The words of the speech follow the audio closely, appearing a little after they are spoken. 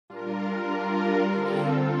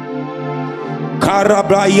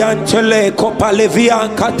Karabayantele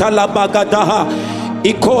kopalevian katalabagadaha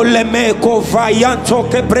ikole meko vayanto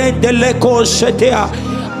ke brendele ko setea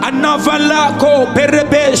anavala ko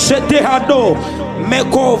perebe setea do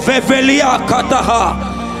meko vevelia kataha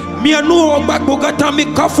mianu ogbagogata mi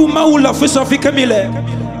kafu maula fisofike mile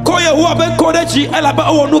koye huwa ben kodeji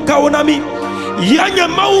elaba onu kaonami yanya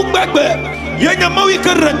mau gbagbe yanya mau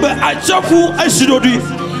ikerebe ajafu asidodi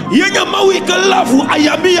yanya mau ikelavu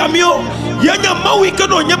ayami yamio yanya mawi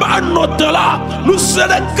kano nyeba anotala nu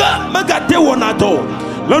sedeka magate wonato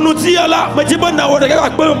lanu tiala majiba na wodega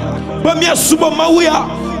akpem ba mi asuba mawia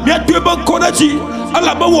mi atweba kodachi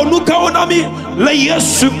ala ba wonu kaonami la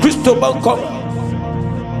Yesu Kristo banko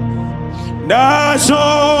na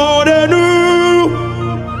sodenu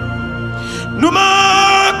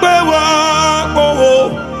numa pewa oh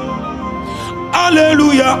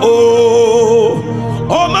hallelujah oh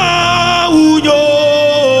ma unyo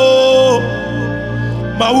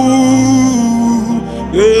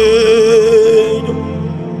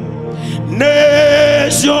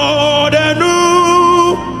nation de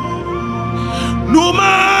nous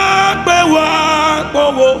m'appelons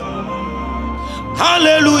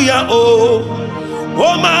hallelujah oh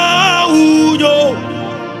maouyo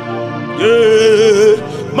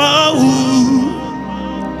maou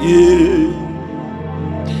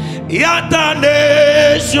yata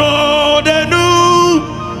nation de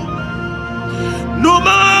nous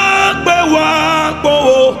m'appelons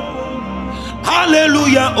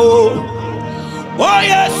hallelujah oh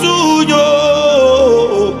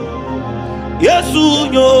Yesu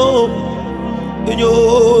nyo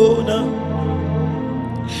na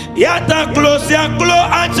yata close ya clo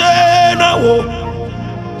achena wo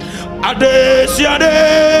ade siade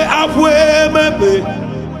afwe mebe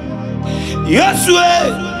Yesu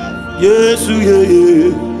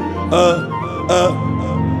ye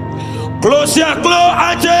close ya clo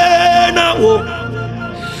achena wo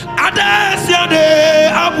ade siade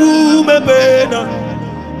abu mebe na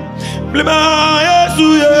blema Yesu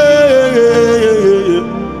ye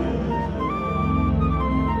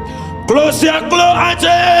close ya clo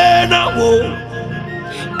achena wo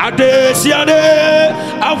ade siade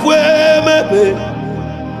afwe mebe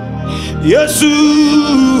Yesu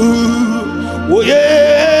oye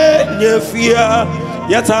nyefia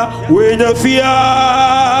yata we nyefia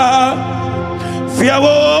fia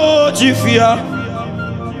wo jifia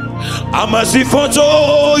amasifonto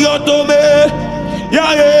yotome ya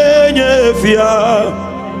nyefia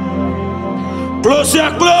close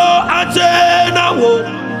ya clo achena wo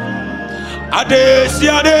ade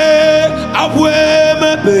siade afwe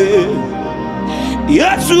mebe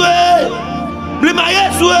Yesu blima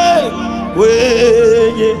Yesu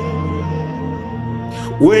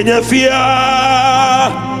wenye fia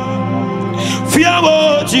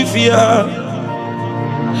wo jifia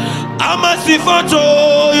amasifonto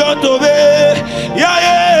yotobe ya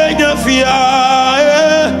nyefia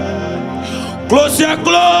close ya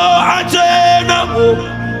clo achena mo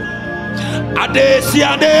ade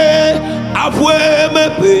siade afwe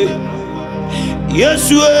mebe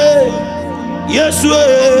Yesu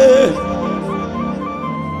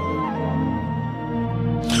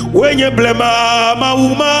wenye blema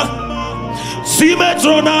mauma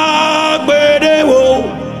simetrona gbedewo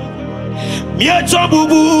miecho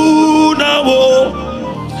bubu na wo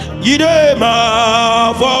yide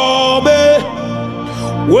ma fome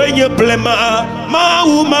wenye blema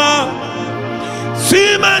mauma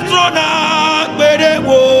simetrona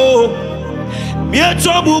gbedewo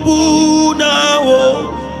miecho bubu na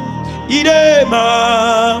wo yide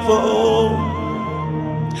ma fome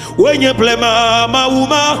wenye blema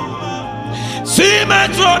mauma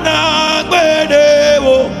simetrona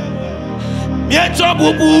gbedewo miecho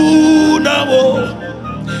bubu na wo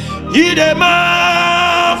yide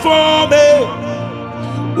ma fome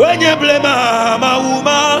wenye blema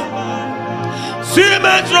mauma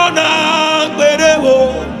simetrona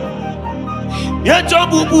gbedewo miecho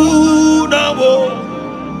bubu na wo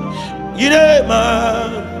yide ma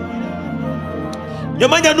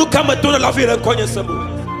nyamanya nu kama tona la vile konye sabo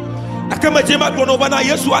akama jema kono bana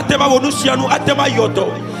Yesu atema wonusianu atema yoto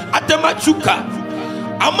atema chuka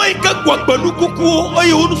amaika gwagbanu kuku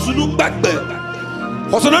oye onusunu gbagbe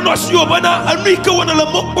osona no si obana anuika wona la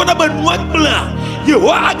mokko na banu akla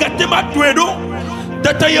Yehowa agatema twedo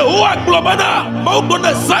tata Yehowa globana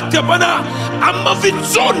maudona zakya bana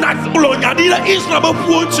amavitsona glonyadira Israel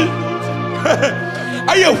bapuonchi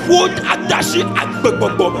aye huot adashi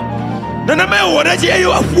agbegbogbo nana me woreji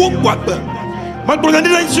ayo afu gwagbe magbona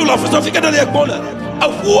ndira nsi lo afuso fika dale ekbola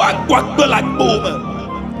afu agwagbe la gboma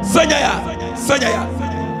sanyaya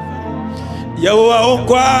Yehowa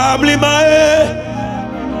okwa mlima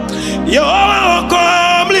Yehowa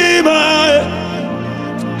okwa mlima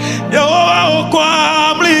Yehowa okwa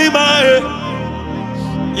mlima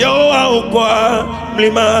Yehowa okwa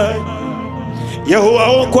mlima Yehowa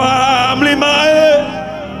okwa mlima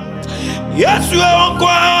Yesu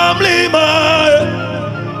okwa mlima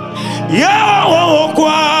Yehowa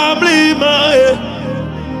okwa mlima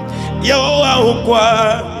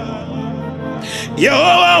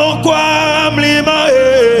Yehowa okwa mlima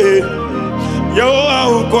Yehowa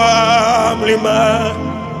okwa mlima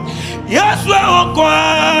Yesu okwa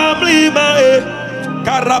mlima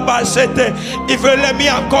Karabasete ivelemi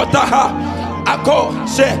akota ako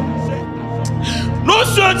se no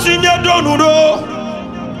so tinye donuro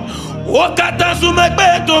wakata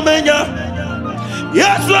sumegbe to menya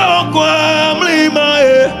Yesu okwa mlima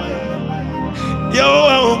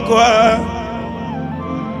Yehowa okwa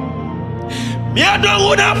miado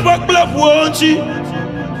una fakle fuonchi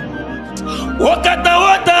wakata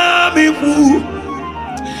wata mifu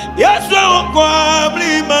Yesu okwa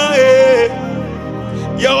mlima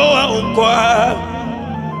Yehowa okwa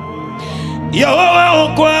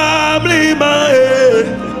mlima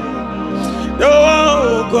Yehowa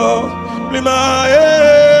okwa mlima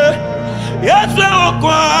Yesu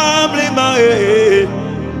okwa mlima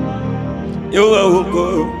Yehowa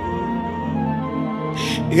okwa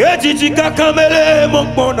Ejiji kakamele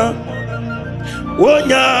mokpona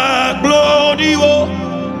Wonya glorio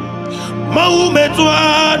Maumetwa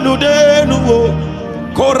nudenuo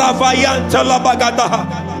Koravayanta labagada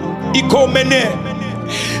Ikomene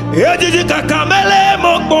Ejiji kakamele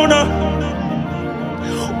mokpona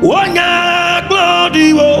Wonya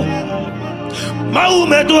glorio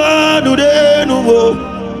Maumetwa nudenuo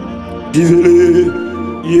Divele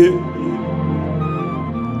yeah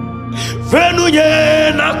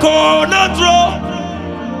Fenunye nako natro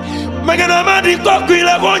Magana madi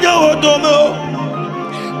kokwile konyo otomo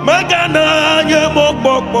Magana nye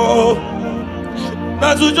mokpokpo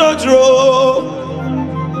Nasu jotro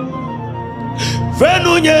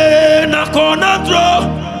Fenunye nako natro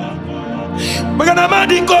Magana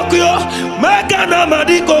madi kokyo Magana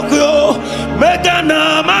madi kokyo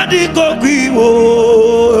Magana madi kokyo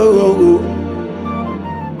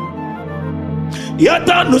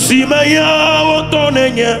Yata nusime ya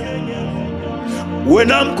otonenye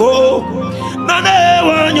Wenamko Nane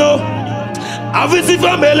wanyo Avisi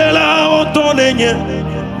famelela otonenye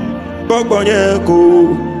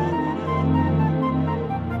Kogbonyeko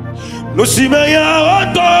Nusime ya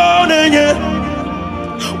otonenye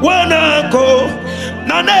Wenamko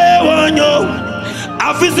Nane wanyo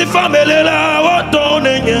Avisi famelela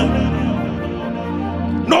otonenye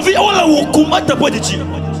Novi ola wukumata pwedichi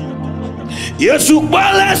Yesu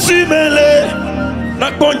bale simele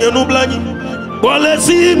Nakonye nublani Bale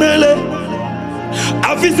simele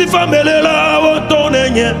Afisi famele la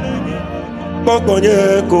wotonenye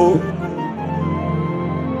Kokonye ko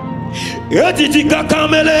Ejiji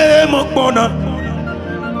kakamele mokpona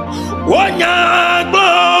Wonya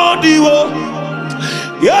glodiwo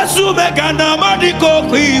Yesu megana madiko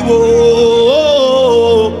kwiwo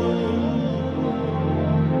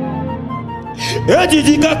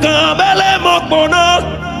Ejiji kakamele mokpona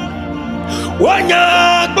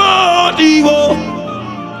Wonya glodiwo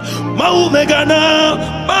Maumegana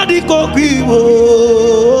madiko kwiwo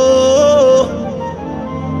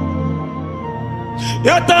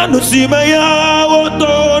Yata nusime ya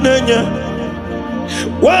wotonenye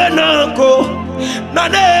Wenanko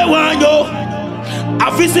Nane wanyo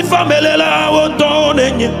Afisi famele la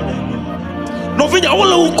wotonenye Novinya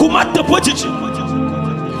wala ukumate pochichi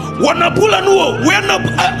Wanapula nuo Wena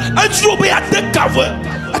Ajubi atekave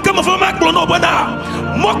Akama fama klono bana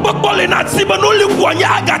Mokbokbole na tsiba noli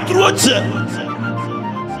wanya agatroche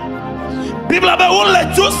Bibla ba wole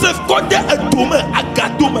Joseph kote adome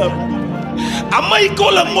agadome Ama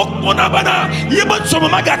ikola mokbona bana Yeba choma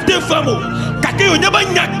magate famo Kake yo nyeba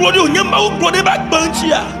nyaklodi yo nyeba uklodi bak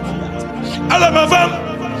banchia Ala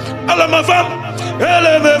ma femme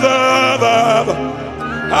Ele me va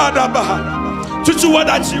Adaba Chuchu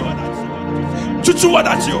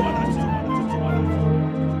wadachio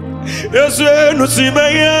Yesu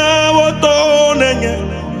nusime ya wotonenye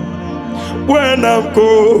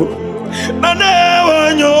Wenamko Nane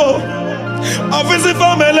wanyo Afisi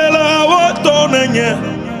famele la wotonenye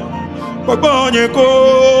Kokonye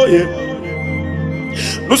koye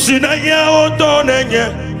Nusine ya wotonenye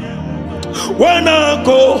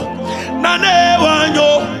Wenamko Nane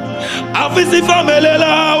wanyo Afisi famele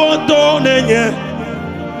la wotonenye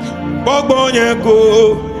Kokonye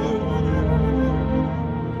ko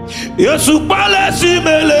Yesu pale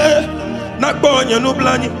simele Nakonye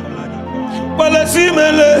nublani Palesi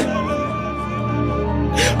mele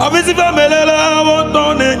Avisi famele la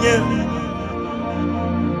wotonenye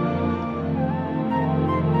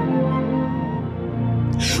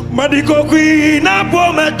Madiko kui na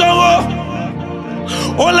po metowo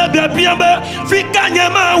Ole bia biambe fikanye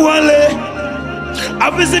ma wale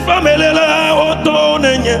Avisi famele la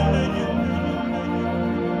wotonenye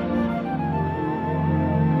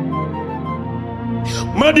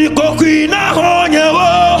Madiko kui na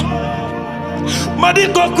honyewo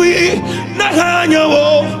Madiko kui na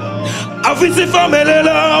hanyewo Avisi famele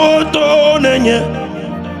la wotonenye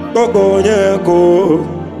Kokonye ko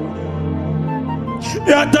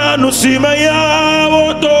Yata nusima ya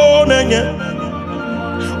wotonenye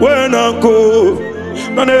Wenanko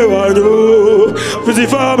Nane wanyo Avisi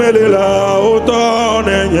famele la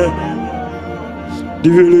wotonenye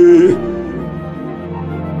Divili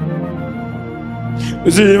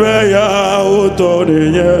Zimaya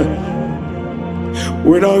wotonenye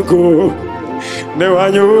Wenanko Ne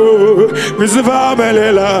wanyo Avisi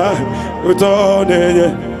famele la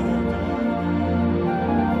wotonenye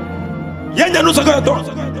Yenya nusa kato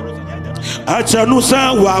Acha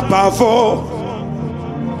nusa wapafo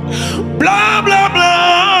Bla bla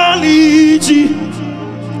bla lichi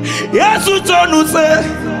Yesu tonuse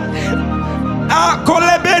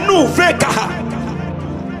Akolebe nu feka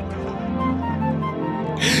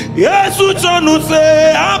Yesu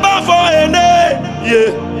tonuse abafo ene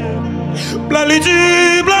Bla lichi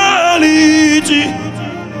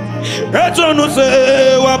Etonuse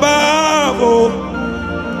wabafo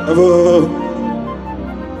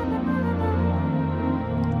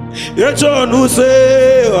Etonuse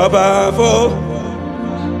wabafo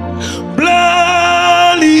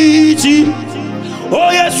Bla lichi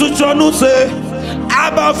Oh Yesu tonuse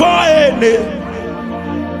abafo ene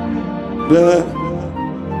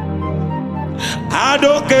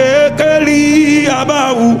Adoke keli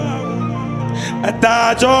abawu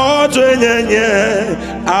Atajo twenye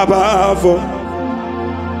abafo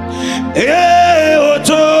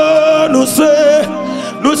Ocho nuse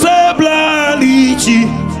bla lichi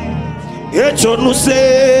Echo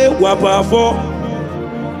nuse wabafo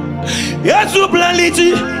Yesu bla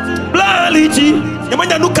lichi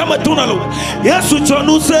Yamanya nuka matuna lo Yesu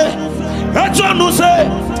chonuse Echo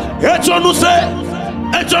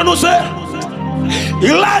nuse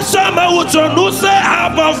Ilasha ma ucho nuse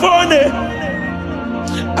abafone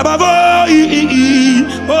Abavo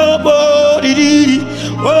oh bo di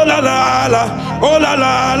oh la la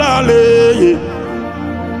le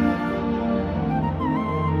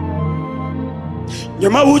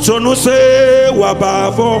Nyama ucho no se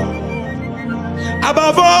wabavo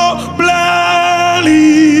Abavo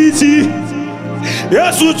blaliti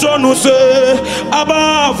Yesu ucho no se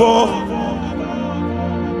abavo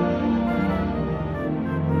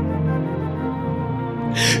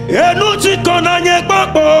Enuchi konanye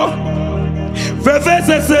kpokpo Fefe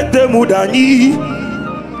se sete mudani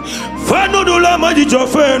Fanu dula majijo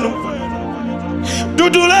fenu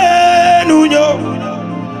Dudule nunyo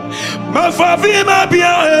Mafavi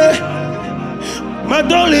mabia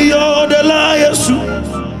Madoli yo de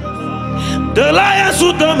la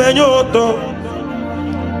Yesu tamenyoto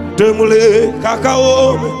Demule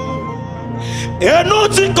kakao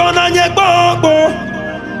Enuchi konanye kpokpo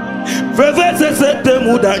Fefe se sete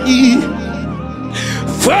mudani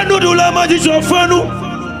Fanu dula majijo fenu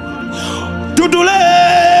Dudule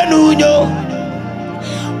nunyo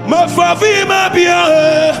Mafavi mabia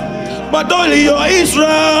Madoli yo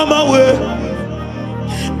Israel mawe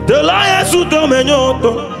De la Yesu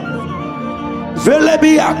domenyoto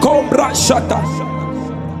Velebi akombra shata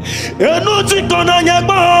Enuchi konanya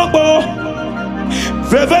gbogbo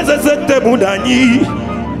Fefe se sete mudani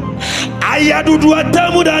Ayadudu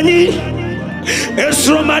atamudani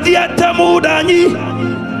Esromadi atamudani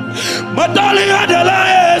Madoli yo de la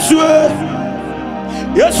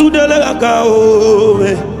Yesu de la kao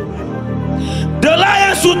De la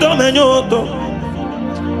Yesu domenyoto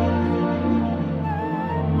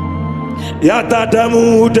Yata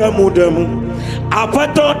demu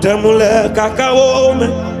Apato demule kakao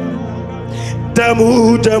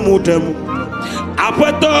Demu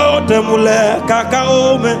Apato demule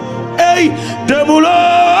kakao Hey demulo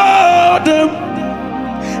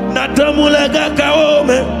Na demule kakao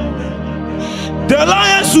De la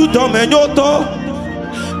Yesu domenyoto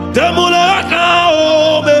Demule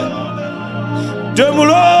kakao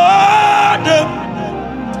Demulo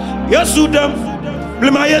Yesu dem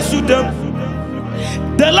Blima Yesu dem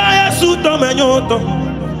De la Yesu domenyoto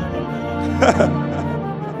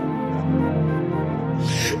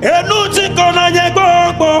Enuchi konanye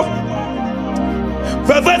gbogbo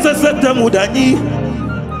Fefe se sete mudani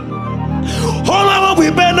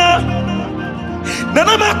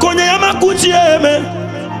kuchieme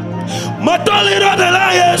matoliro de la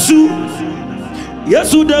Yesu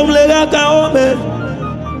Yesu demlega kaome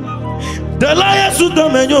de la Yesu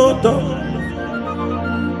domenyoto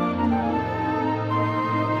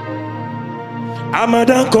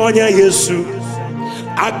Amadan konya Yesu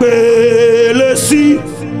agbelesi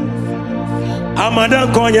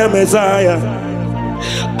Amadan konya Messiah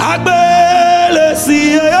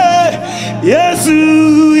agbelesi Yesu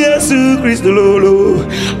Yesu Christ lolo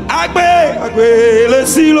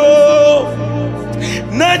agbelesi lo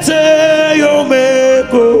nete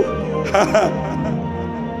yomeko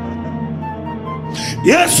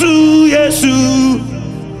Yesu Yesu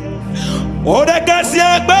odekasi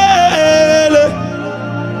agbele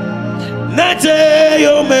nete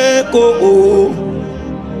yomeko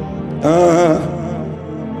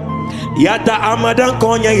yata Amadan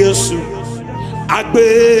konya Yesu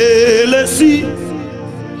agbelesi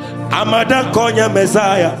Amadan konya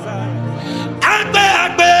Messiah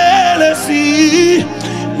agbelesi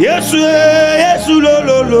Yesu Yesu lo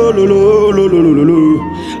lo lo lo lo lo lo lo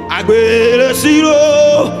agbelesi lo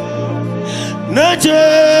nete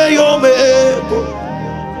yomeko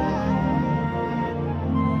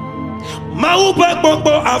maupa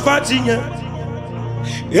popo afatinya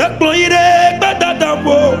ekplo ire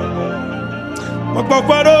gbadatambo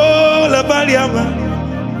mokpokparo le baliama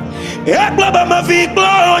ekplo ba ma fi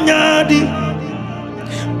klo nyadi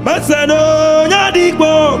basano nyadi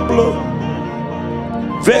kpokplo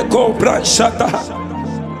veko branchata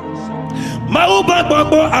maupa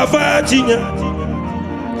popo afatinya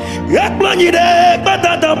ekplo ire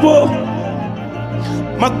gbadatambo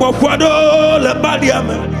mokpokparo le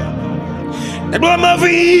baliama ekplo ma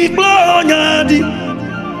fi klo nyadi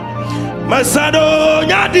masado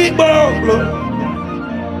nyadi kpokplo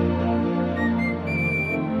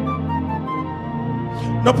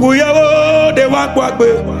no puyawo de wakwakwe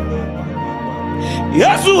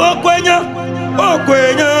Yesu okwenya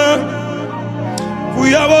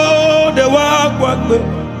puyawo de wakwakwe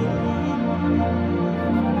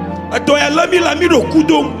atoya lami do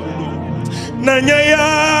kudo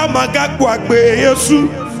nanyaya magakwakwe Yesu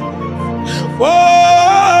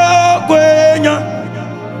okwenya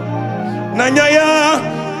nanyaya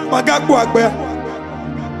magakwakwe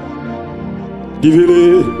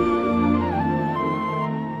divire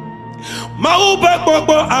mauba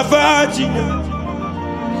popo avajinya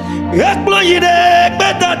ekplo yide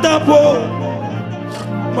gbedadapo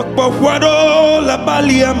makpofuado la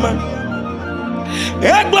baliama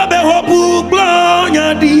ekplo be hopu klo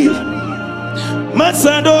nyadi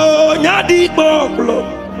masado nyadi kpoklo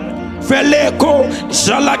feleko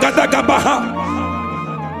shalakatakabaha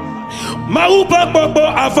mauba popo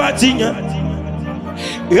avajinya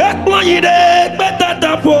ekplo yide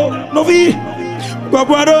gbedadapo novi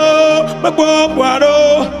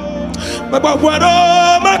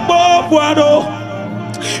Makpopuado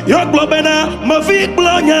Yo globena ma fi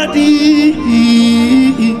glonyadi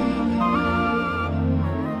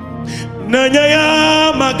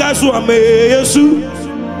Nanyaya magasu ame Yesu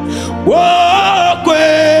Wo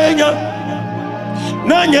kwenya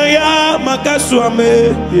Nanyaya magasu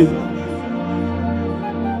ame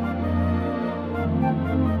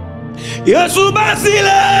Yesu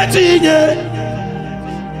basile tinye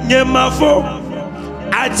Nyemafo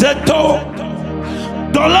ajeto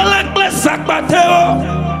dolala klesa pateo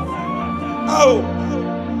oh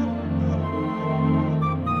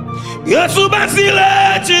Yesu basile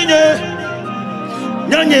chinye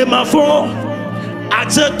nyemafo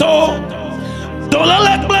ajeto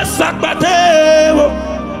dolala klesa pateo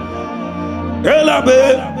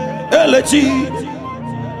elabe elechi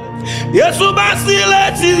Yesu basile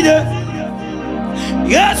chinye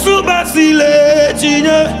Yesu basile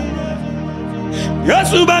chinye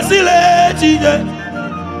Yesu basile chinye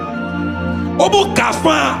Obu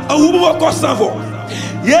kafa obu kosanvo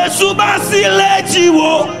Yesu basile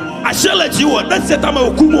chiwo ashele chiwo naseta ma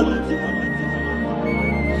okumo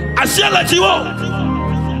ashele chiwo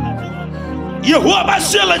Yehowa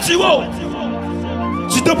basile chiwo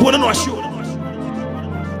chitepo na ashio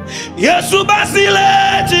Yesu basile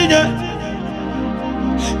chinye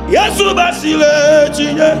Yesu basile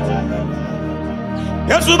chinye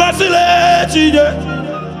Yesu basile chinye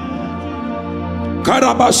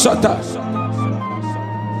Karabashata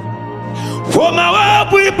Foma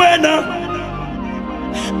wapu ipena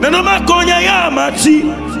Nanoma konya ya machi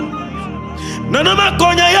Nanoma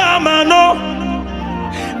konya ya mano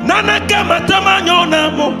Nanaka matamanyo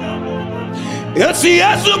namo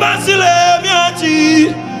Yesu basile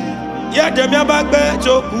miachi Yade miabagbe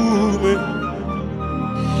chokume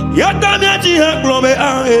Yada miachi haklome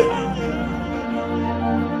ahe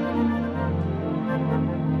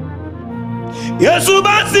Yesu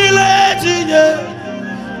basile jinye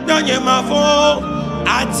nyanye mafo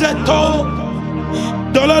azeto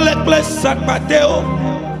dolole klesa pateo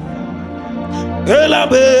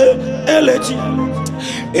elabe eleji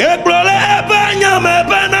eblole ebanya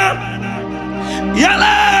mebana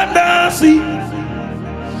yala dasi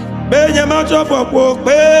benya macho popo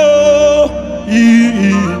peo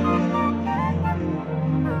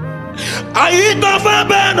aito fa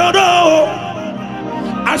benodo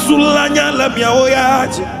asulanya la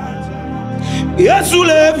miaoyaji Yesu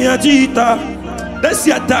le miajita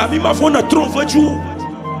desiata mi mafona tromfa ju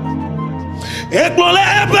eglole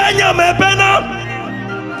ebenya mebena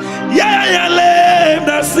ya le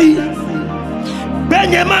dasi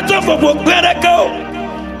benye macho popo pereko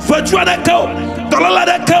fajua deko dolala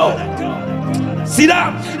deko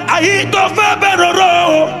sida aito fa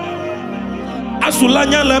benoro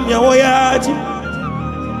asulanya la miaoyaji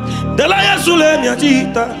Dela Yesu le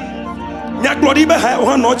miajita nya glori be ha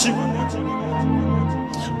ho nochi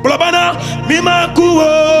blabana mi ma kuo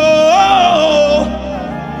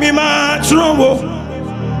mi ma trombo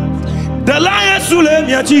Dela Yesu le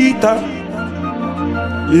miajita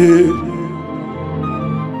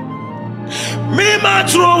mi ma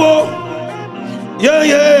trombo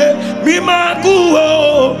mi ma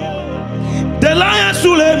kuo Dela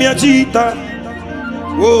Yesu le miajita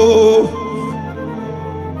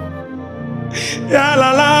ya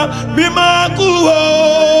la la mi ma kuo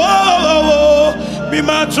mi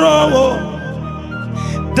ma trovo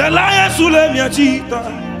Dela Yesu le miajita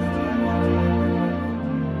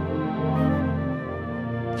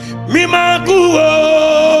mi ma kuo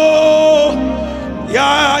ya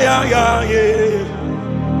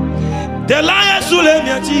Dela Yesu le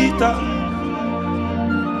miajita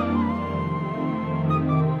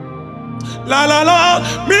la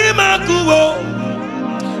mi ma kuo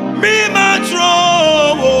mi ma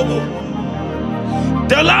trovo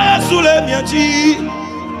Dela Yesu le miaji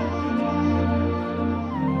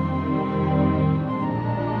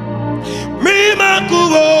mi ma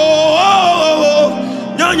kuo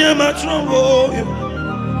nyanye ma trovo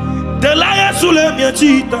Dela Yesu le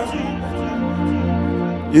miajita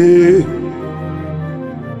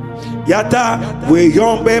yata we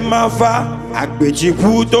yombe mafa agbeji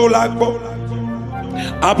puto lagbo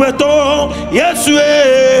Apeto Yesu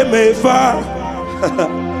me fa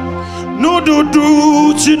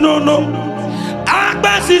nududu chinono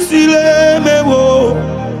agbasisile mewo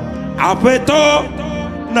apeto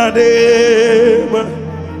nadema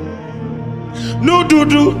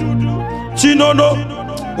nududu chinono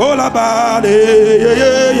olabale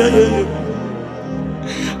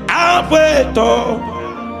apeto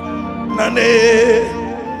nane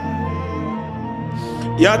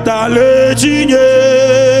yata le jinye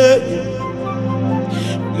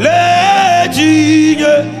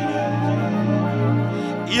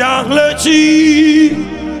yang le ji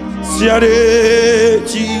siare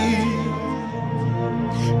ji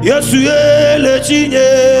Yesu le jinye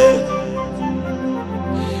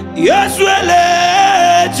Yesu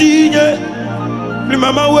le jinye li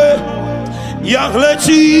mama we yang le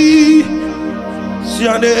ji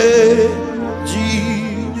siare ji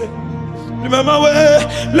Mama we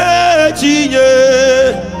le jinye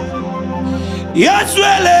Yesu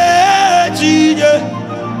le jinye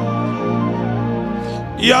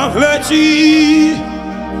yang le ji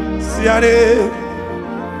siare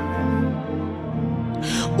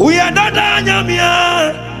uya dada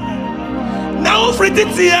nyamia na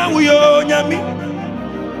ufrititia uyo nyami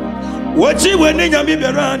wochi weni nyami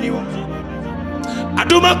berani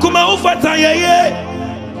aduma kuma ufata yeye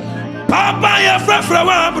papa ya frefra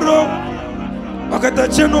wa bro Wakata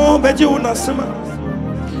cheno beji unasema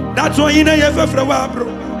That's why ina ye fefre wa bro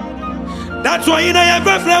That's why ina ye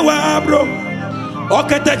fefre wa bro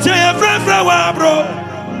Wakata che ye fefre wa bro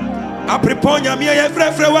Apriponya mi ye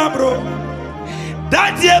fefre wa bro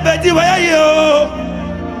That's ye beji wa yo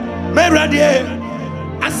Meradie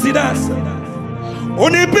Asidasa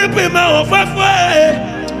Oni pipi ma ofafwe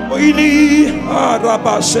Oini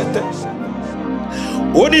Arabashete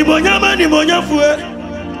Oni monyama ni monyafwe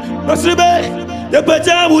Nasibe The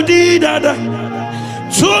better would dada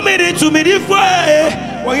 2 minutes fire.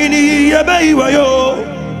 Why ni yebe iwayo.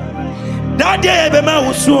 That day be ma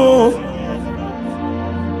uso.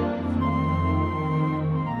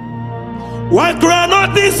 Why cry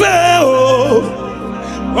not this oh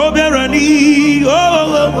berani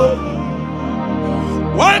oh.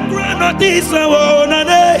 Why cry not this oh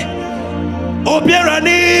nane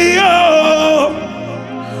berani oh.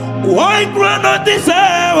 Why cry not this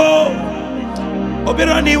oh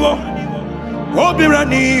Obirani wo,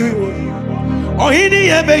 Obirani wo, Ohini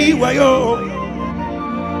yebe iwayo.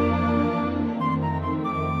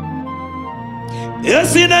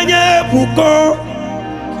 Esinenye puko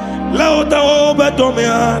lauta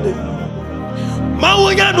obetomeade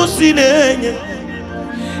mawunya no sinenye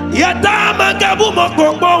yata magabu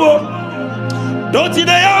mokokbo doti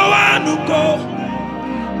na yawanuko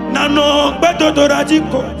nano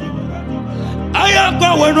betotorajiko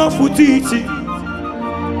ayakwa weno futiti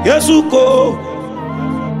Yesuko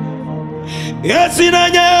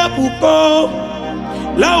esinenye puko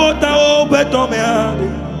lauta obetomeade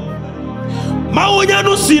mawunya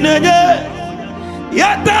no sinenye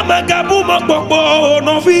yata magabu mokokbo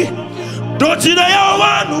novi doti na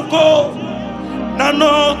yawanuko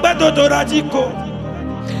nano betotorajiko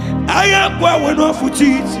ayakwa weno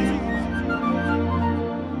futiti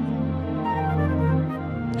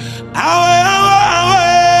awe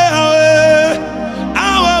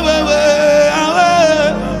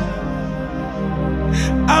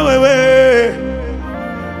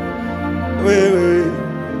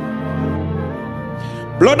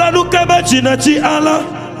bloda nuka bachina chi ala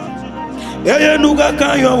eye nuka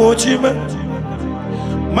kanyo wochime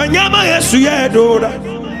manyama Yesu yedora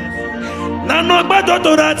nano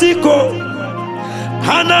betotorajiko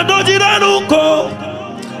hana dojiranuko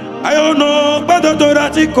ayono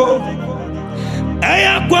betotorajiko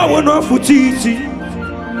ayakwa wono futiti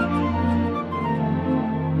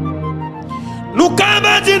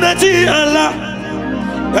nukaba jinati ala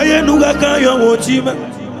eye nuga kanyo wochime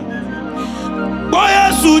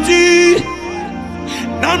boya suji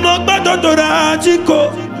nano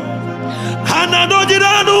betotorajiko hana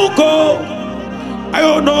dojiranuko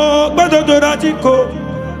ayono betotorajiko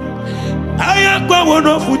ayakwa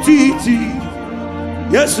wono futiti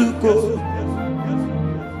Yesuko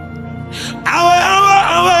awe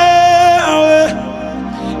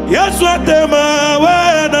Yesu atema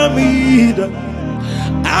we na mida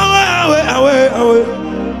awe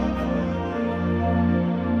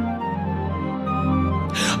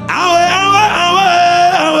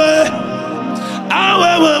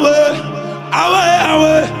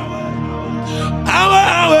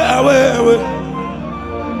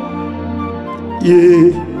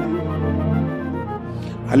yeah.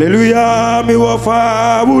 Hallelujah, mi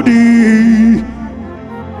wafa budi.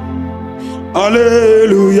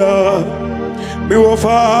 Hallelujah, mi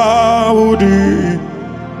wafa budi.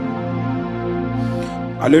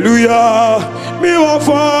 Hallelujah, mi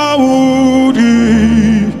wafa budi.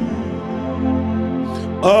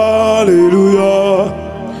 Hallelujah,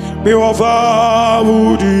 mi wafa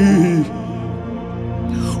budi.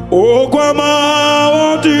 O kwa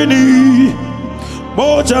mawatini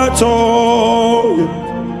moja to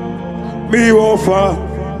mi wafa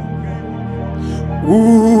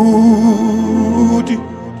budi.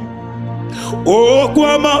 O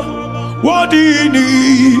kwa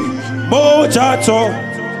mawatini moja to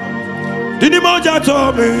dini moja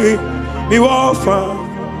to mi wafa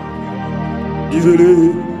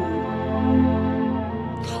divele.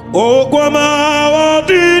 O kwa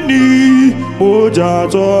mawatini moja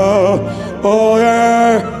to oh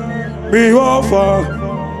yeah mi wafa.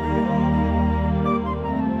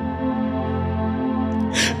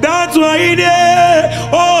 That's why it is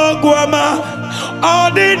oh kwa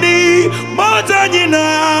mawatini moja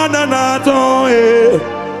nyina na to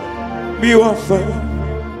mi wafa.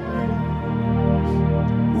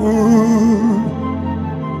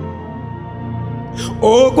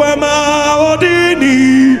 O kwa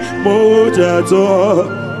mawatini moja to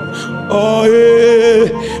oh yeah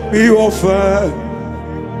mi wafa.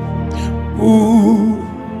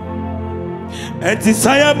 Enti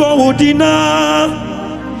sayabo udina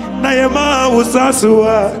na yema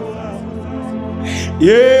usasua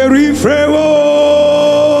ye refrewo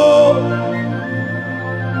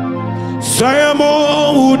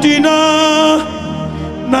sayamo udina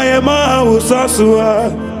na yema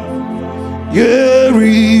usasua ye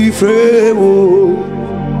refrewo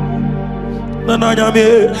na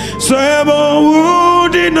nyame sayamo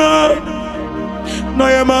udina na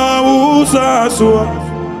yema usasua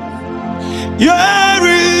ye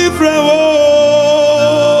refrewo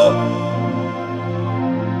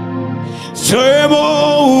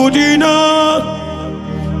sayamo udina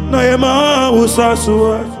na yema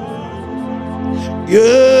usasua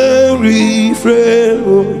ye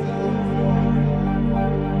refrewo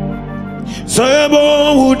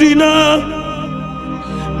sayamo udina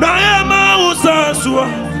na yema usasua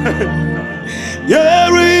ye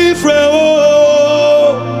refrewo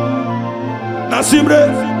nasimre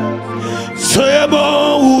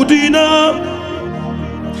sayamo udina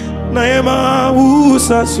na yema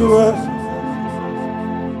usasua.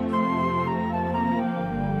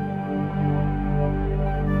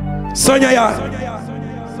 Sonya ya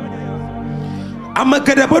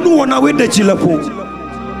Amegah benu wona we de chilepo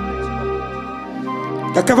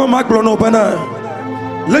kakava maglo no bana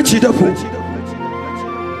le chi depo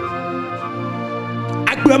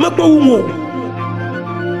agbe amagbo wo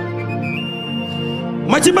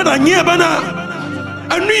majima na nye bana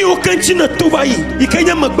anu yo kanchi na tobayi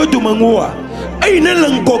ikanya magbedo manwo a ayi na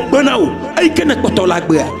lango gbana o ayi kana kpotola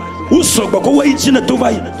gbe a wo so gbo ko wayi chi na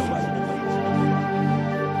tobayi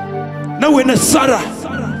na we na Sara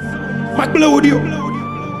magbele wodio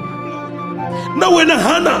na we na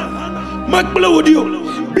Hana magbele wodio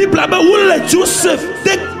Bibla ba wole Joseph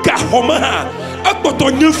de ka homa ha akpoto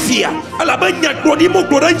nyefia ala ba nya gbodi mo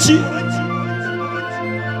gboranchi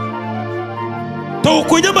to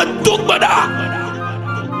ko nyama dogbada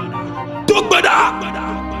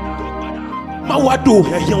mawa do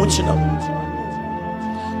he yonchina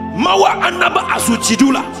mawa anaba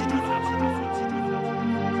asuchidula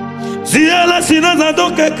ziala sinaza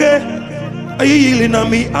dokeke ayili na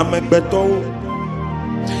mi amegbeto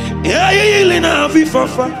ayili na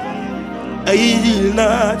vifafa ayili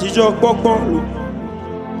na jijo gbogbo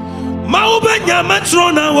mawo benya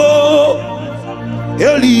matrona wo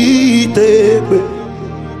elitebe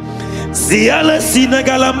ziala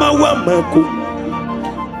sinagala mawa mako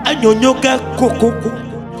anyonyoka kokoko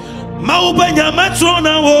mawo benya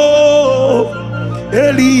matrona wo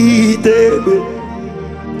elitebe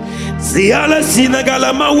ziala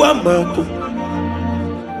sinagala mawa mako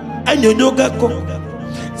anyonyoka kokoko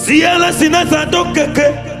ziala sinaza dokeke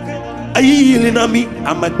ayili na mi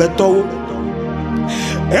amagbeto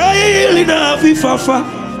ayili na vifafa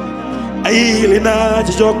ayili na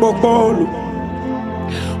jijo gbogbo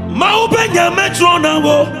mau benya metrona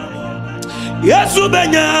wo Yesu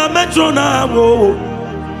benya metrona wo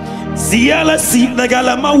ziala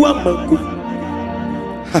sinagala mawa mako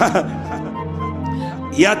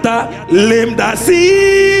yata lemdasi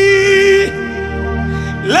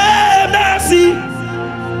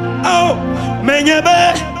oh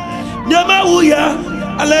menyebe nyama uya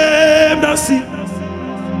lemdasi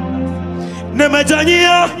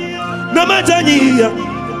nemajania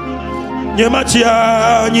nyama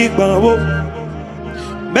chia nyigbawo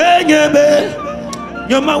menyebe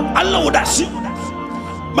nyama alawdasi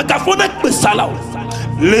makafona pesala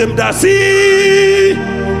lemdasi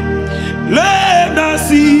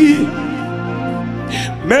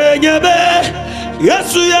menyebe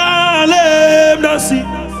Yesu ya lemdasi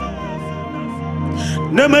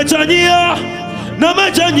nemajania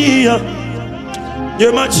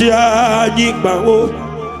nyama chia nyigbawo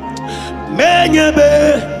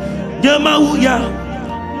menyebe nyama uya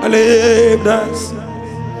lemdasi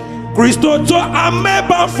Kristo to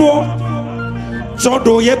ameba fo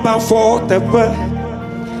jodo ye ba fo tepe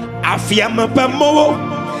afiam pa mo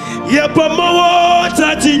ye pa mo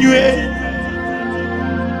tatinwe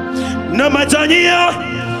namajania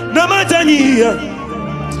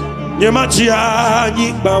nyama chia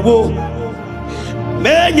nyigbawo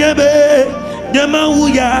menyebe nyama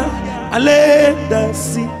uya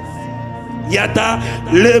lemdasi yata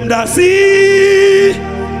lemdasi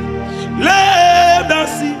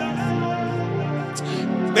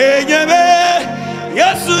menyebe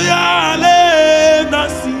Yesu ya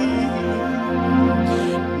lemdasi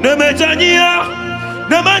nemajania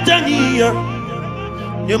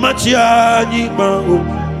nyamachia nyigbawo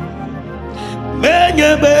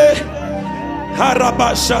menyebe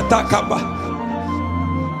harabashata kaba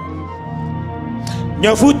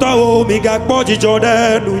nyafuta o migakpo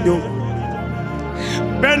jijodenu nyo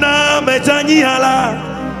bena mejania la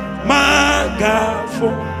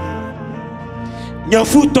magafo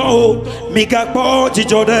nyafuta o migakpo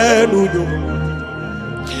jijodenu nyo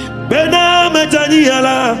bena mejania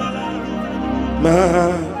la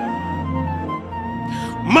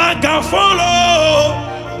magafon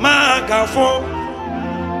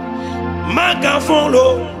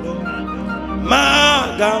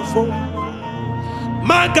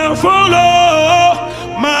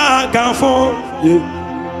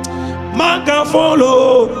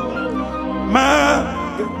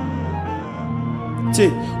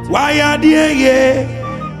waya die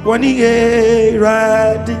wani ye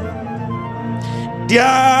radi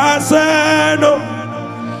dia sano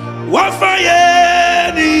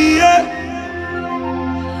wafaye ni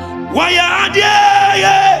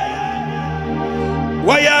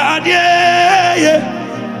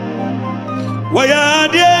waya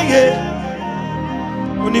adie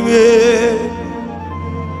unime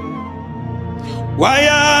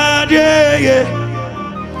waya adie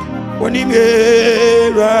unime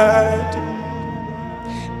right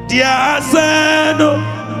dia sano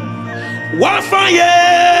wafaye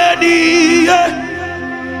ni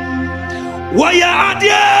waya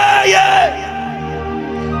adie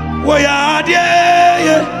Wayadie,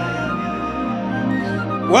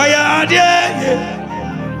 Wayadie,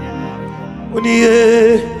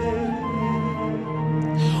 Unie,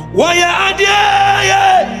 Wayadie,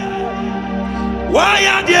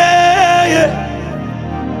 Wayadie,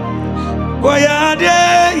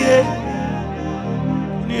 Wayadie,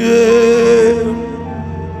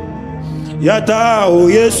 Yata o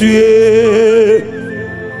Yesu ye,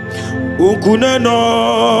 Ukune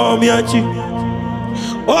no miachi.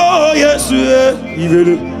 Oh Yesu ye,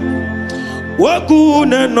 Ivele,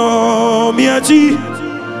 Wakune no miachi,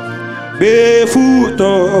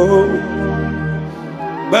 Befuto,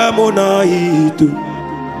 Bamona itu,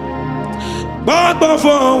 Bagba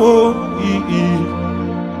fo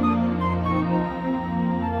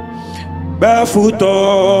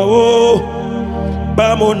Befuto,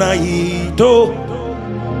 Bamona itu,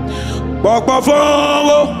 Bagba fo.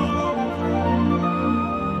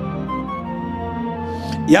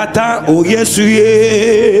 Yata o Yesu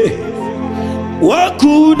ye,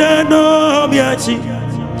 Wakuna no miachi.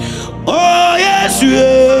 O Yesu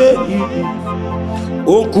ye,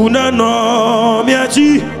 Okuna no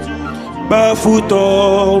miachi.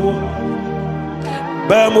 Bafuto,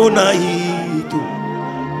 Bamona itu,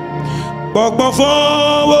 Bogbofo.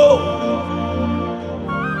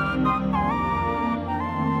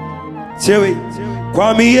 Chewe,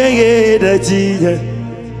 Kwami ye da jiye.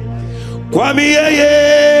 Kwami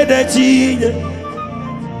ye da jiye.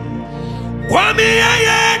 Kwami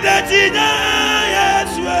ye da jiye.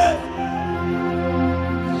 Yesu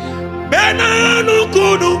Bena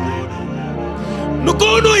nukunu,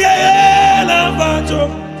 nukunu ye la vajo.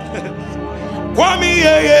 Kwami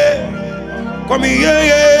ye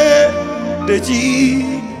da jiye.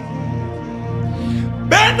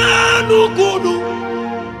 Bena nukunu,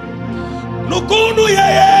 nukunu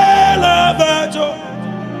ye la vajo.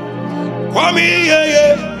 Kwami ye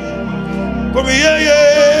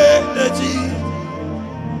da jiye.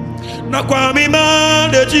 Na kwami ma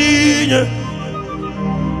da jiye.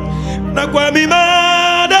 Na kwami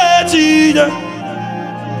ma da jiye.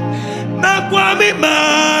 Na kwami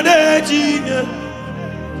ma da jiye.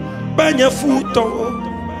 Banya futo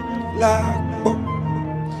la po.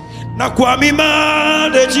 Na kwami ma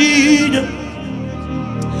da jiye.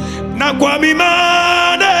 Na kwami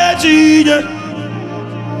ma da jiye.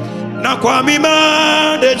 Na kwami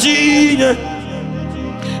ma da jiye.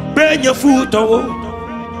 Banya futo.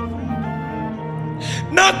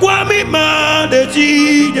 Na kwami ma da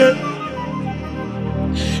jiye.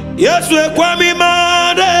 Yesu kwami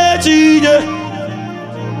ma da jiye.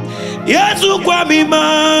 Yesu kwami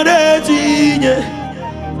ma da jiye.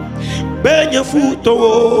 Benya futo.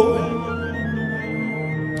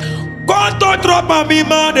 Konto tropa mi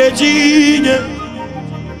ma da jiye.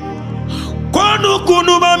 Konu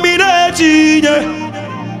kunu ma mi da jiye.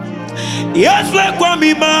 Yesu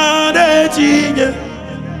kwami ma da jiye.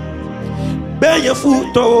 Benya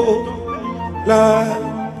futo la.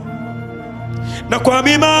 Na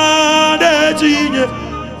kwami ma da jiye.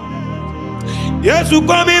 Yesu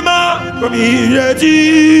kwami ma da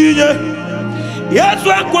jiye. Yesu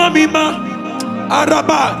kwami ma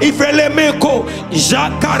araba ifele meko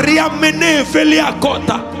jakaria mene fele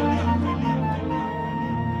akota.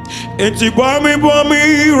 Enti kwami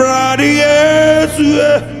radi Yesu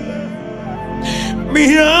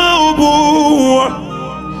mi ubu.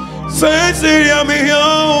 Sense ya mi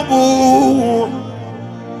ubu.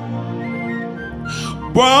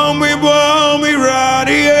 Bwami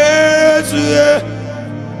radi Yesu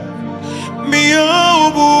mi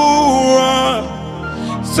ubu.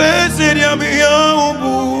 Sense ya mi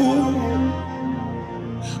ubu.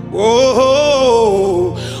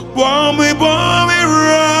 Oh, bwami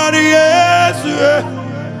radi Yesu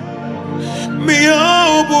mi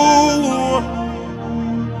ubu.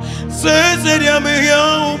 Sense ya mi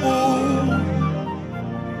ubu.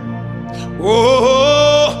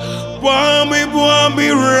 Oh, bwami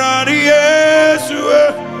radi Yesu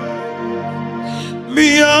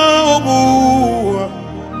mi ubu.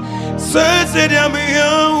 Sense ya mi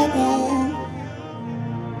ubu.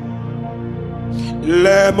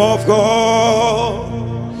 Lamb of God,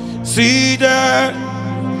 seated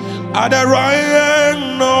at the right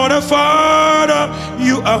hand of the Father,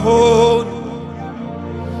 you are holy,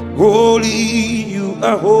 holy, you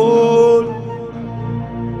are holy.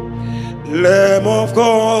 Lamb of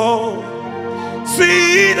God,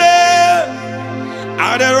 seated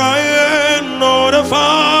at the right hand of the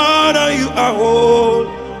Father, you are holy,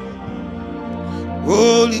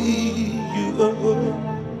 holy, you are holy.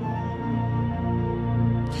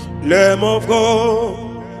 Lamb of God,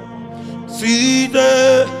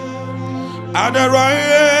 seated at the right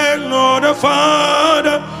hand of the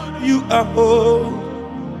Father, aho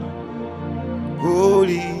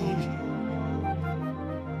holy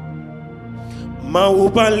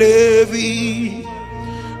Maupa Levi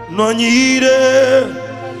Nonyide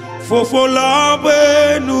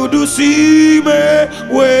Fofolabe Nudusime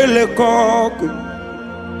Wele Kokwe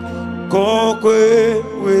Kokwe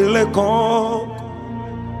Wele Kokwe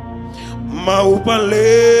Maupa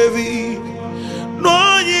Levi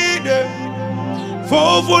Nonyide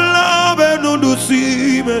Fofolabe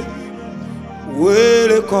Nudusime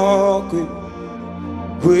Wele Kokwe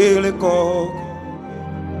Wele Kokwe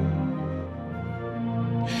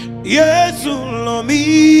Yesu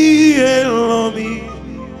lomi, elomi,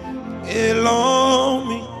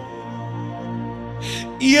 elomi.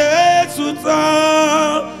 Yesu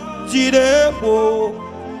ta jidepo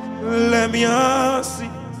lemiasi.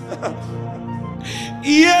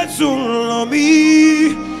 Yesu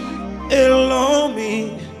lomi,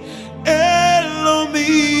 elomi, elomi.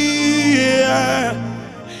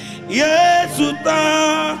 Yesu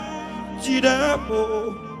ta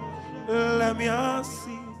jidepo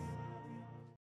lemiasi.